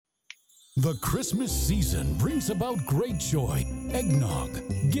The Christmas season brings about great joy, eggnog,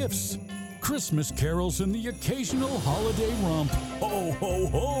 gifts, Christmas carols, and the occasional holiday romp. Ho, ho,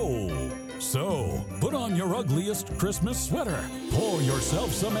 ho! So, put on your ugliest Christmas sweater, pour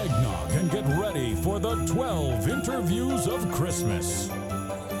yourself some eggnog, and get ready for the 12 interviews of Christmas.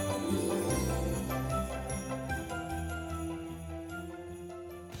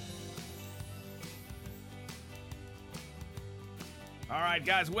 All right,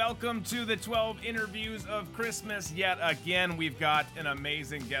 guys, welcome to the 12 interviews of Christmas. Yet again, we've got an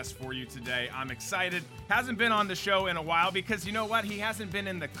amazing guest for you today. I'm excited. Hasn't been on the show in a while because you know what? He hasn't been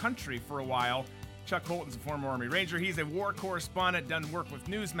in the country for a while. Chuck Holton's a former Army Ranger. He's a war correspondent, done work with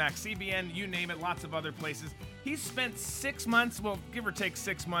Newsmax, CBN, you name it, lots of other places. He's spent 6 months, well, give or take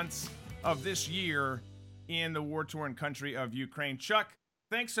 6 months of this year in the war-torn country of Ukraine. Chuck,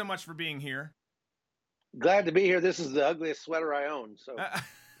 thanks so much for being here. Glad to be here. This is the ugliest sweater I own. So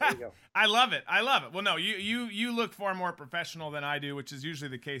there you go. I love it. I love it. Well, no, you look far more professional than I do, which is usually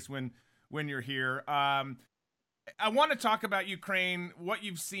the case when you're here. I want to talk about Ukraine, what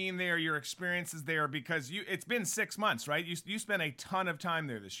you've seen there, your experiences there, because it's been 6 months, right? You spent a ton of time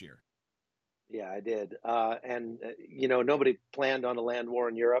there this year. Yeah, I did. You know, nobody planned on a land war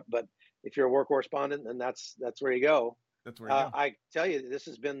in Europe, but if you're a war correspondent, then that's where you go. That's where you go. I tell you, this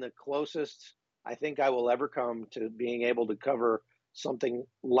has been the closest I think I will ever come to being able to cover something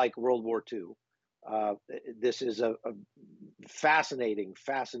like World War II. This is a fascinating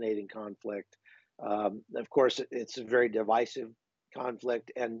conflict. Of course, it's a very divisive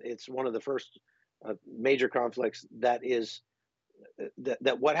conflict, and it's one of the first major conflicts that is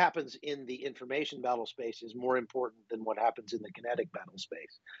that what happens in the information battle space is more important than what happens in the kinetic battle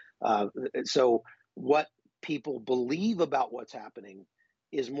space. So what people believe about what's happening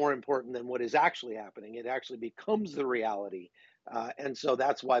is more important than what is actually happening. It actually becomes the reality. And so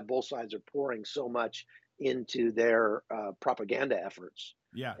that's why both sides are pouring so much into their propaganda efforts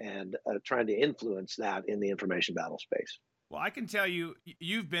and trying to influence that in the information battle space. Well, I can tell you,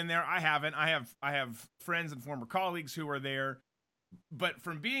 you've been there. I haven't. I have friends and former colleagues who are there. But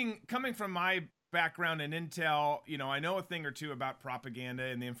coming from my background in intel, you know, I know a thing or two about propaganda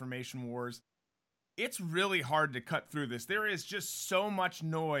and the information wars. It's really hard to cut through this. There is just so much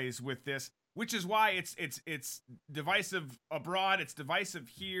noise with this, which is why it's divisive abroad. It's divisive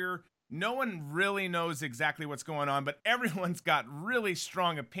here. No one really knows exactly what's going on, but everyone's got really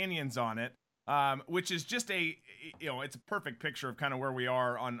strong opinions on it, which is just it's a perfect picture of kind of where we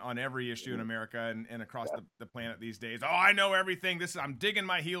are on every issue in America and across the planet these days. Oh, I know everything. I'm digging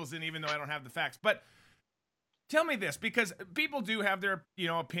my heels in even though I don't have the facts. But tell me this, because people do have their,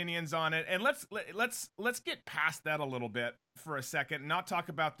 opinions on it, and let's get past that a little bit for a second, not talk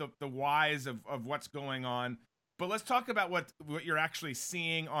about the whys of what's going on, but let's talk about what you're actually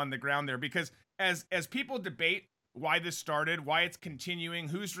seeing on the ground there, because as people debate why this started, why it's continuing,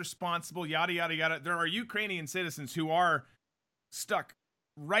 who's responsible, yada, yada, yada, there are Ukrainian citizens who are stuck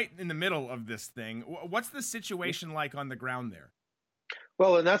right in the middle of this thing. What's the situation like on the ground there?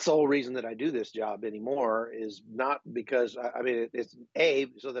 Well, and that's the whole reason that I do this job anymore, is not because, it's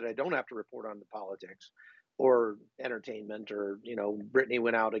so that I don't have to report on the politics or entertainment, or, Brittany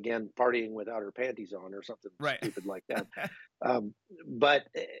went out again partying without her panties on or something stupid like that. But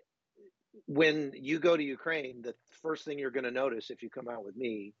when you go to Ukraine, the first thing you're going to notice if you come out with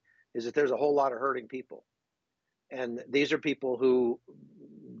me is that there's a whole lot of hurting people. And these are people who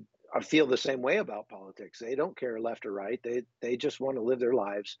feel the same way about politics. They don't care left or right. They just want to live their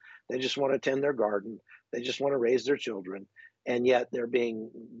lives. They just want to tend their garden. They just want to raise their children. And yet they're being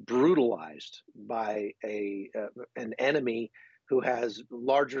brutalized by an enemy who has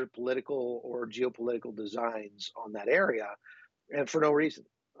larger political or geopolitical designs on that area, and for no reason,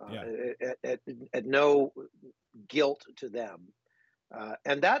 at no guilt to them.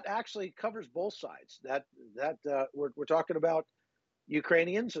 And that actually covers both sides. We're talking about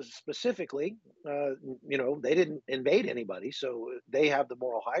Ukrainians specifically. They didn't invade anybody, so they have the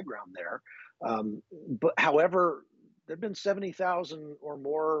moral high ground there. But however, there have been 70,000 or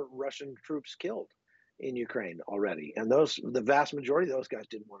more Russian troops killed in Ukraine already, and the vast majority of those guys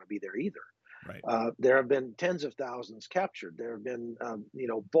didn't want to be there either. Right. There have been tens of thousands captured. There have been,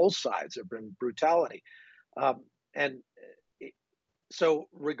 both sides. There have been brutality, so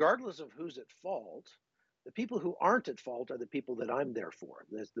regardless of who's at fault, the people who aren't at fault are the people that I'm there for.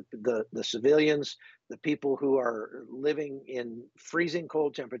 There's the civilians, the people who are living in freezing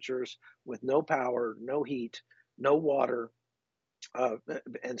cold temperatures with no power, no heat, no water,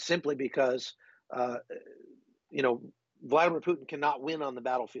 and simply because, Vladimir Putin cannot win on the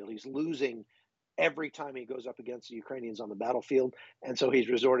battlefield. He's losing every time he goes up against the Ukrainians on the battlefield, and so he's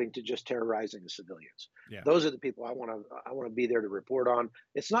resorting to just terrorizing the civilians. Yeah. Those are the people I want to be there to report on.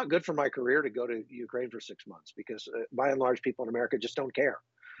 It's not good for my career to go to Ukraine for 6 months because, by and large, people in America just don't care.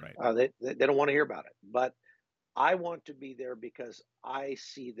 Right. They don't want to hear about it. But I want to be there because I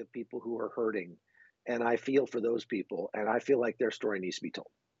see the people who are hurting, and I feel for those people, and I feel like their story needs to be told.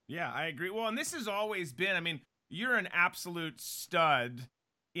 Yeah, I agree. Well, and this has always been, I mean, you're an absolute stud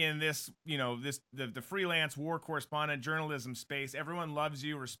in this, the freelance war correspondent journalism space. Everyone loves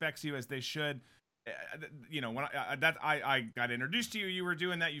you, respects you as they should. When I got introduced to you, you were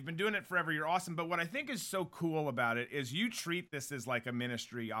doing that. You've been doing it forever. You're awesome. But what I think is so cool about it is you treat this as like a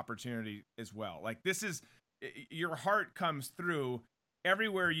ministry opportunity as well. Like this is, your heart comes through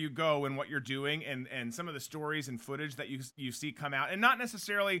everywhere you go and what you're doing, and some of the stories and footage that you see come out, and not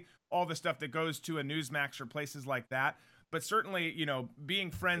necessarily all the stuff that goes to a Newsmax or places like that, but certainly,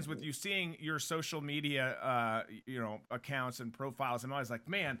 being friends with you, seeing your social media, accounts and profiles, I'm always like,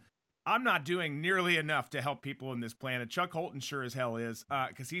 man, I'm not doing nearly enough to help people in this planet. Chuck Holton sure as hell is,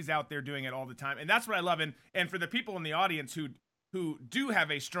 because he's out there doing it all the time, and that's what I love. And for the people in the audience who do have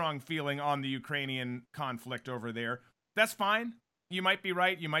a strong feeling on the Ukrainian conflict over there, that's fine. You might be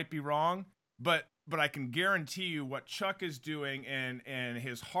right, you might be wrong, but I can guarantee you what Chuck is doing and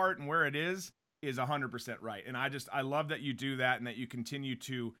his heart and where it is 100% right. And I love that you do that and that you continue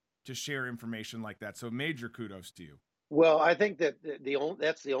to share information like that. So major kudos to you. Well, I think that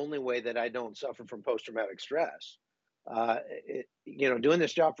that's the only way that I don't suffer from post-traumatic stress. Doing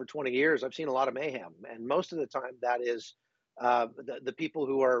this job for 20 years, I've seen a lot of mayhem, and most of the time that is the people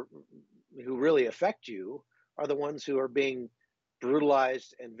who really affect you are the ones who are being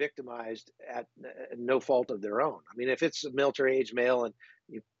brutalized and victimized at no fault of their own. I mean, if it's a military age male and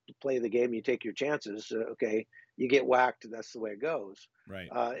you play the game, you take your chances. Okay, you get whacked. That's the way it goes. Right.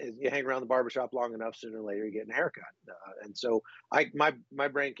 You hang around the barbershop long enough, sooner or later you're getting a haircut. And so my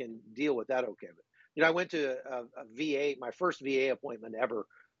brain can deal with that. Okay, but I went to a VA, my first VA appointment ever,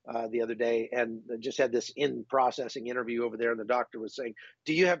 the other day, and just had this in-processing interview over there, and the doctor was saying,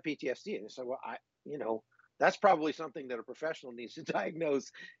 "Do you have PTSD?" And I said, "Well, that's probably something that a professional needs to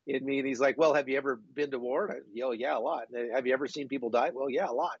diagnose in me." And he's like, "Well, have you ever been to war?" And yeah, a lot. And, have you ever seen people die? Well, yeah,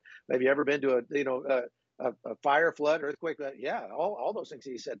 a lot. Have you ever been to a fire, flood, earthquake? Yeah, all those things.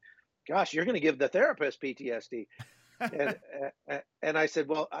 He said, "Gosh, you're going to give the therapist PTSD." and I said,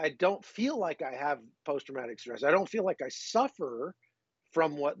 "Well, I don't feel like I have post-traumatic stress. I don't feel like I suffer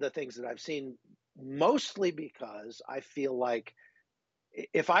from the things that I've seen, mostly because I feel like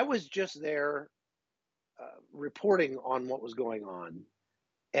if I was just there reporting on what was going on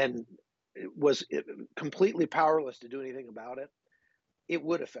and was completely powerless to do anything about it, it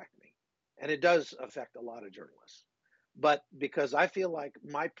would affect me. And it does affect a lot of journalists. But because I feel like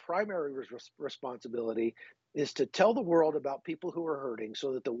my primary responsibility is to tell the world about people who are hurting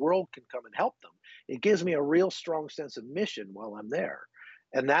so that the world can come and help them, it gives me a real strong sense of mission while I'm there.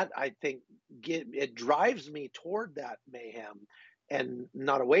 And that, I think, it drives me toward that mayhem and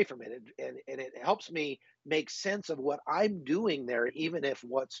not away from it. And it helps me make sense of what I'm doing there, even if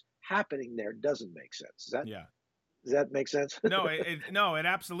what's happening there doesn't make sense. Does that make sense? No, it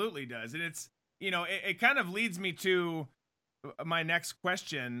absolutely does. And it's, it kind of leads me to my next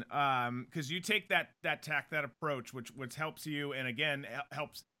question, because you take that tack, that approach, which helps you, and again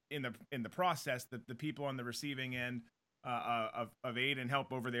helps in the process that the people on the receiving end of aid and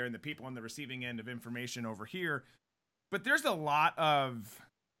help over there, and the people on the receiving end of information over here. But there's a lot of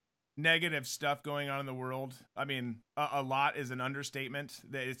negative stuff going on in the world. I mean, a lot is an understatement.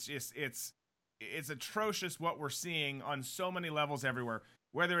 That it's atrocious what we're seeing on so many levels everywhere,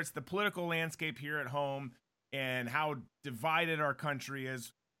 whether it's the political landscape here at home and how divided our country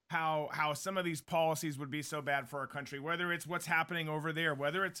is, how some of these policies would be so bad for our country, whether it's what's happening over there,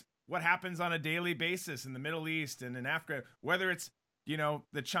 whether it's what happens on a daily basis in the Middle East and in Africa, whether it's,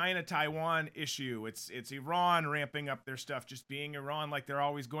 the China-Taiwan issue, it's Iran ramping up their stuff, just being Iran like they're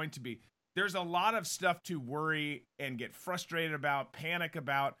always going to be. There's a lot of stuff to worry and get frustrated about, panic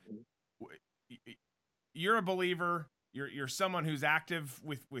about. You're a believer. You're someone who's active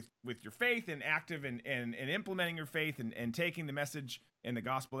with your faith and active and implementing your faith and taking the message and the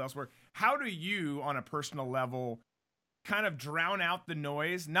gospel elsewhere. How do you, on a personal level, kind of drown out the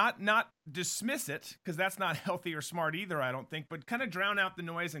noise, not dismiss it, because that's not healthy or smart either, I don't think, but kind of drown out the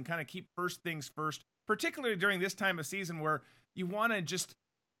noise and kind of keep first things first, particularly during this time of season where you want to just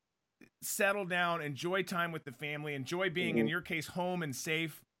settle down, enjoy time with the family, enjoy being, in your case, home and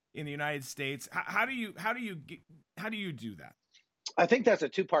safe in the United States. How do you do that? I think that's a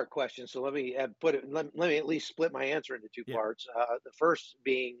two-part question. So let me let me at least split my answer into two parts. The first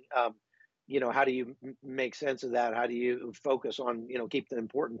being, how do you make sense of that? How do you focus on, keep the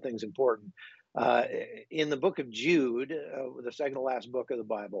important things important? Uh, in the book of Jude, the second to last book of the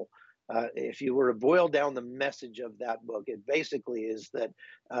Bible, if you were to boil down the message of that book, it basically is that,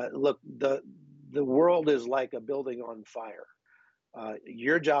 look, the world is like a building on fire.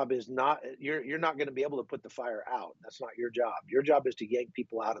 Your job is not, you're not going to be able to put the fire out. That's not your job. Your job is to yank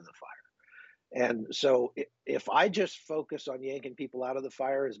people out of the fire. And so if I just focus on yanking people out of the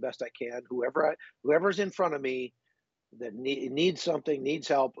fire as best I can, whoever's in front of me that needs something, needs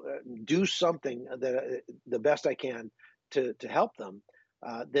help, do something that the best I can to help them,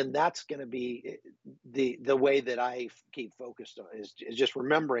 then that's going to be the way that I keep focused on is just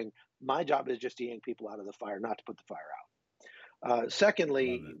remembering my job is just to yank people out of the fire, not to put the fire out. Love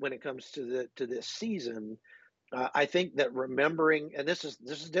Secondly, it. when it comes to this season, I think that remembering, and this is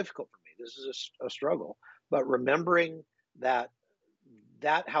difficult for me. This is a struggle, but remembering that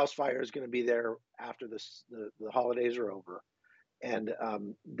that house fire is going to be there after the holidays are over, and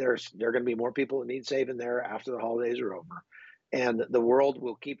there are going to be more people that need saving there after the holidays are over, and the world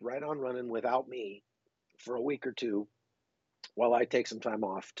will keep right on running without me for a week or two while I take some time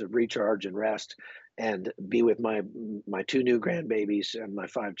off to recharge and rest and be with my two new grandbabies and my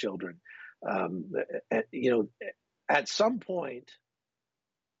five children. Um, you know, at some point,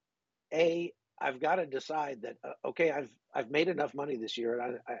 I've got to decide that okay, I've made enough money this year,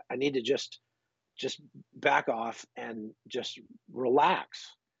 and I need to just back off and just relax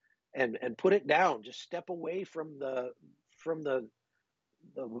and put it down. Just step away from the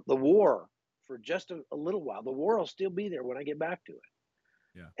war for just a little while. The war will still be there when I get back to it,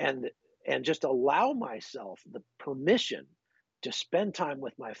 Yeah. and just allow myself the permission to spend time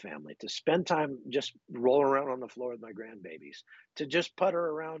with my family, to spend time just rolling around on the floor with my grandbabies, to just putter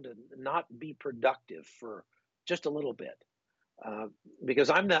around and not be productive for just a little bit. Uh, because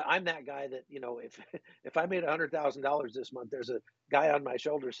I'm that guy that if if I made $100,000 this month, there's a guy on my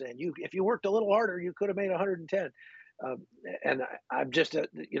shoulder saying, "You if you worked a little harder, you could have made 110." Um, and I'm just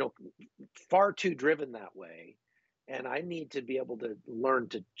far too driven that way, and I need to be able to learn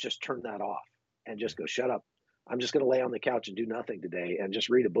to just turn that off and just go, "Shut up! I'm just going to lay on the couch and do nothing today, and just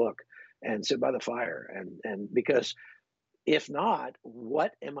read a book and sit by the fire." And because if not,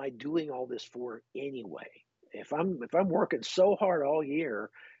 what am I doing all this for anyway? If I'm working so hard all year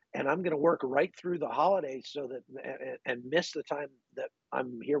and I'm going to work right through the holidays so that and miss the time that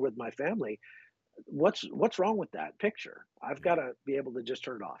I'm here with my family, what's wrong with that picture? I've got Yeah. to be able to just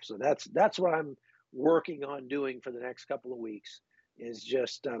turn it off. So that's what I'm working on doing for the next couple of weeks is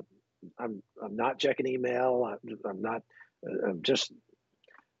just I'm not checking email. I'm not. I'm just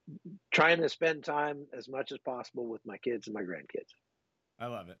trying to spend time as much as possible with my kids and my grandkids. I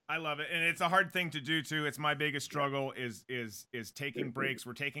love it. I love it. And it's a hard thing to do too. It's my biggest Yeah. struggle is taking breaks.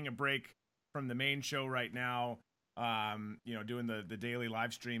 We're taking a break from the main show right now. Doing the daily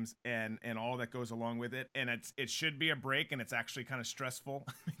live streams and all that goes along with it. And it should be a break, and it's actually kind of stressful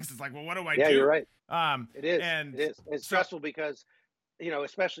because it's like, well, what do I Yeah, do? you're right. Um It is. and It is. It's so stressful because,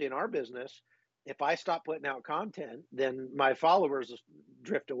 especially in our business, if I stop putting out content, then my followers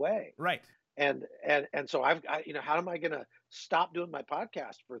drift away. right. And so how am I going to stop doing my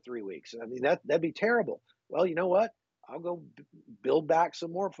podcast for 3 weeks? I mean, that'd be terrible. Well, you know what? I'll go build back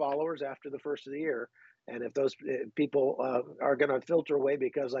some more followers after the first of the year. And if those people are going to filter away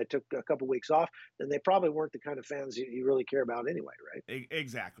because I took a couple weeks off, then they probably weren't the kind of fans you really care about anyway, right?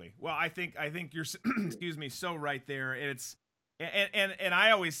 Exactly. Well, I think you're excuse me, so right there. It's and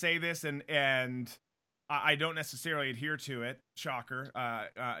I always say this, and I don't necessarily adhere to it. Shocker.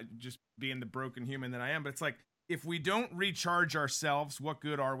 Just being the broken human that I am. But it's like, if we don't recharge ourselves, what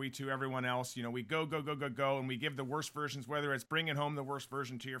good are we to everyone else? We go, go, go, go, go, and we give the worst versions, whether it's bringing home the worst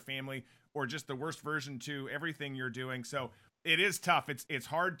version to your family or just the worst version to everything you're doing. So it is tough. It's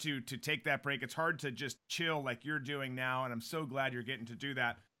hard to take that break. It's hard to just chill like you're doing now, and I'm so glad you're getting to do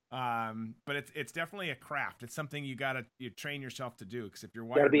that. But it's definitely a craft. It's something you train yourself to do, because if you're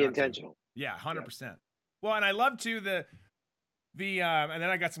Got to wired be not to, intentional. yeah, Yeah. 100%. Well, and I love too and then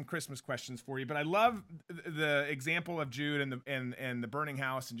I got some Christmas questions for you, but I love the example of Jude and the burning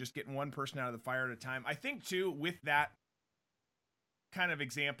house and just getting one person out of the fire at a time. I think too, with that kind of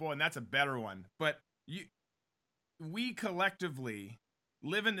example, and that's a better one, but we collectively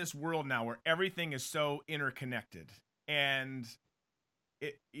live in this world now where everything is so interconnected, and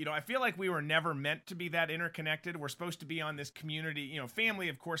I feel like we were never meant to be that interconnected. We're supposed to be on this community, family,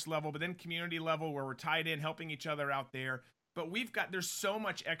 of course, level, but then community level where we're tied in, helping each other out there. But there's so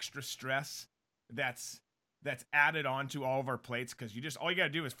much extra stress that's added onto all of our plates, because all you got to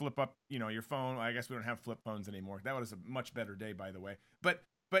do is flip up, your phone. I guess we don't have flip phones anymore. That was a much better day, by the way. But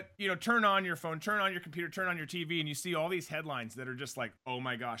But, turn on your phone, turn on your computer, turn on your TV, and you see all these headlines that are just like, oh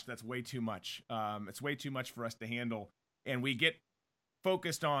my gosh, that's way too much. It's way too much for us to handle. And we get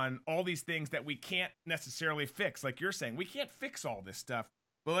focused on all these things that we can't necessarily fix. Like you're saying, we can't fix all this stuff,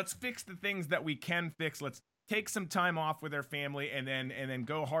 but let's fix the things that we can fix. Let's take some time off with our family and then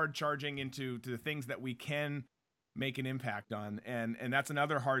go hard charging into the things that we can make an impact on. And that's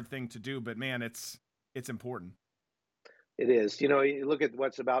another hard thing to do, but man, it's important. It is. You look at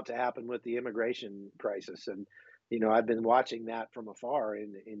what's about to happen with the immigration crisis, and I've been watching that from afar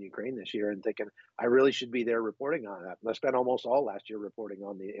in Ukraine this year, and thinking I really should be there reporting on that. I spent almost all last year reporting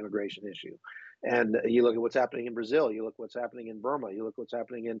on the immigration issue. And you look at what's happening in Brazil, you look what's happening in Burma, you look what's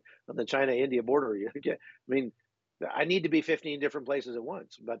happening on the China-India border. I need to be 15 different places at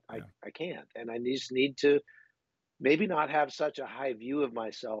once, but I can't, and I just need to maybe not have such a high view of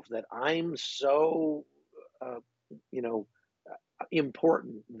myself that I'm so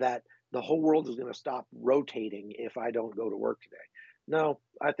important that the whole world is going to stop rotating if I don't go to work today. No,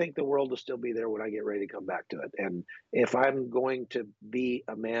 I think the world will still be there when I get ready to come back to it. And if I'm going to be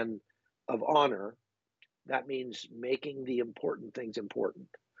a man of honor, that means making the important things important.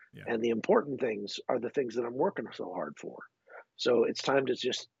 Yeah. And the important things are the things that I'm working so hard for. So it's time to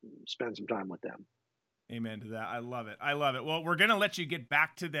just spend some time with them. Amen to that. I love it. I love it. Well, we're going to let you get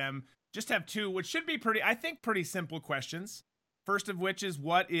back to them. Just have two, which should be pretty simple questions. First of which is,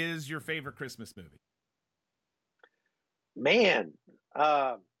 what is your favorite Christmas movie? Man,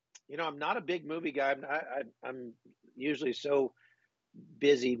 I'm not a big movie guy. I'm usually so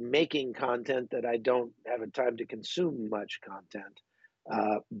busy making content that I don't have a time to consume much content.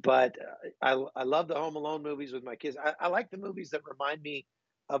 But I love the Home Alone movies with my kids. I like the movies that remind me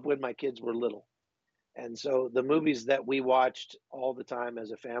of when my kids were little. And so the movies that we watched all the time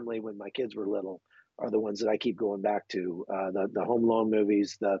as a family when my kids were little are the ones that I keep going back to. The Home Alone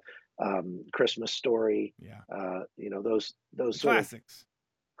movies, the Christmas Story. Yeah. Those classics.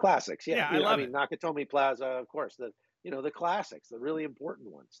 Classics. Yeah. I love it. Nakatomi Plaza, of course. The classics, the really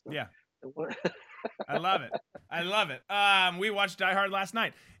important ones. I love it. I love it. We watched Die Hard last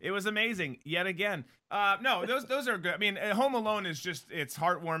night. It was amazing yet again. No, those are good. I mean, Home Alone is it's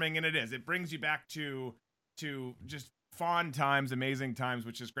heartwarming, and it brings you back to just fond times, amazing times,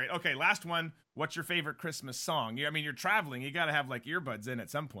 which is great. Okay, last one. What's your favorite Christmas song? You're traveling. You got to have like earbuds in at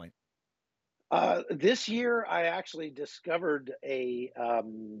some point. This year, I actually discovered a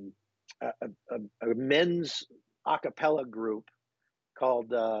men's a cappella group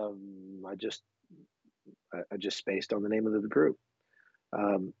called I just spaced on the name of the group.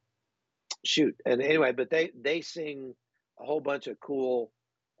 And anyway, but they sing a whole bunch of cool.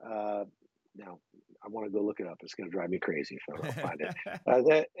 Now I want to go look it up. It's going to drive me crazy if I don't find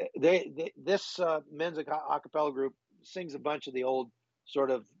it. This men's a cappella group sings a bunch of the old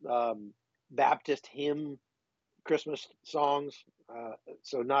sort of Baptist hymn Christmas songs.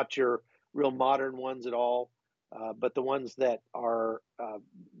 So not your real modern ones at all. But the ones that are,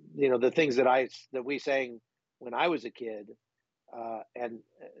 the things that we sang when I was a kid, and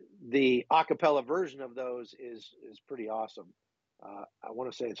the a cappella version of those is pretty awesome. I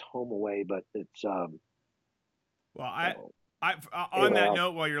want to say it's Home Away, but it's. On that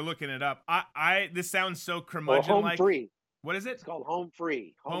note, while you're looking it up, this sounds so curmudgeon-like. Home Free. What is it? It's called Home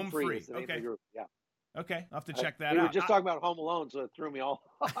Free. Home Free. Is the name of the group. Yeah. Okay, I'll have to check that out. We were just talking about Home Alone, so it threw me all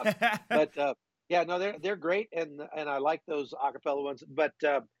off. But yeah, no, they're great, and I like those a cappella ones. But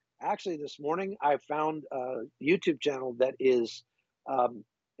actually, this morning I found a YouTube channel that is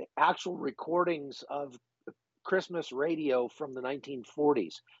actual recordings of Christmas radio from the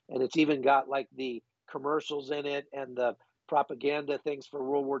 1940s, and it's even got like the commercials in it and the propaganda things for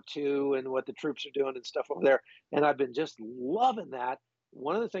World War II and what the troops are doing and stuff over there. And I've been just loving that.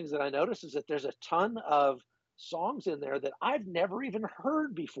 One of the things that I noticed is that there's a ton of songs in there that I've never even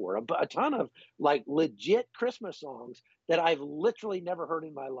heard before, a ton of like legit Christmas songs that I've literally never heard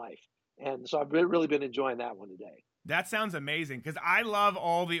in my life. And so I've really been enjoying that one today. That sounds amazing, because I love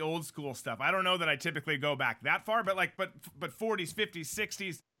all the old school stuff. I don't know that I typically go back that far, but 40s, 50s,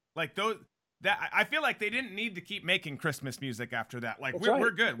 60s, like those. That I feel like they didn't need to keep making Christmas music after that. Like we're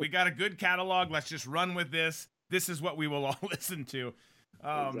good. We got a good catalog. Let's just run with this. This is what we will all listen to.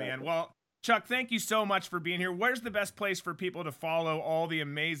 Oh exactly. Man. Well, Chuck, thank you so much for being here. Where's the best place for people to follow all the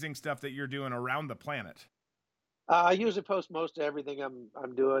amazing stuff that you're doing around the planet? I usually post most of everything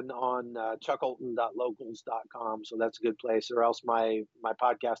I'm doing on chuckholton.locals.com, so that's a good place. Or else my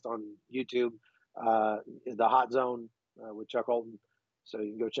podcast on YouTube, The Hot Zone with Chuck Holton. So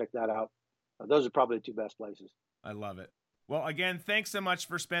you can go check that out. Those are probably the two best places. I love it. Well, again, thanks so much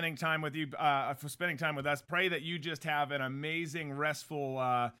for spending time with us. Pray that you just have an amazing, restful,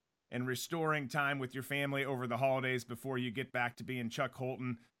 and restoring time with your family over the holidays before you get back to being Chuck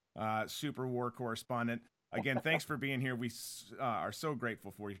Holton, Super War correspondent. Again, thanks for being here. We are so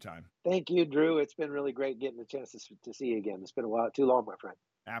grateful for your time. Thank you, Drew. It's been really great getting a chance to see you again. It's been a while, too long, my friend.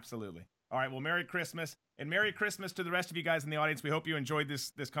 Absolutely. All right. Well, Merry Christmas, and Merry Christmas to the rest of you guys in the audience. We hope you enjoyed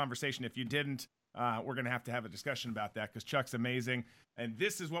this conversation. If you didn't, we're going to have a discussion about that because Chuck's amazing, and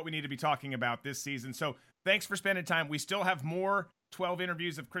this is what we need to be talking about this season. So thanks for spending time. We still have more 12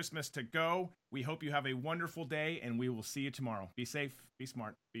 interviews of Christmas to go. We hope you have a wonderful day, and we will see you tomorrow. Be safe, be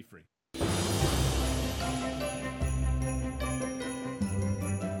smart, be free.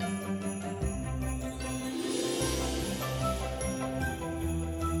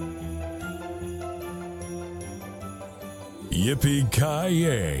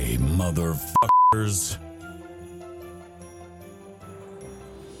 Yippee-ki-yay, motherfuckers.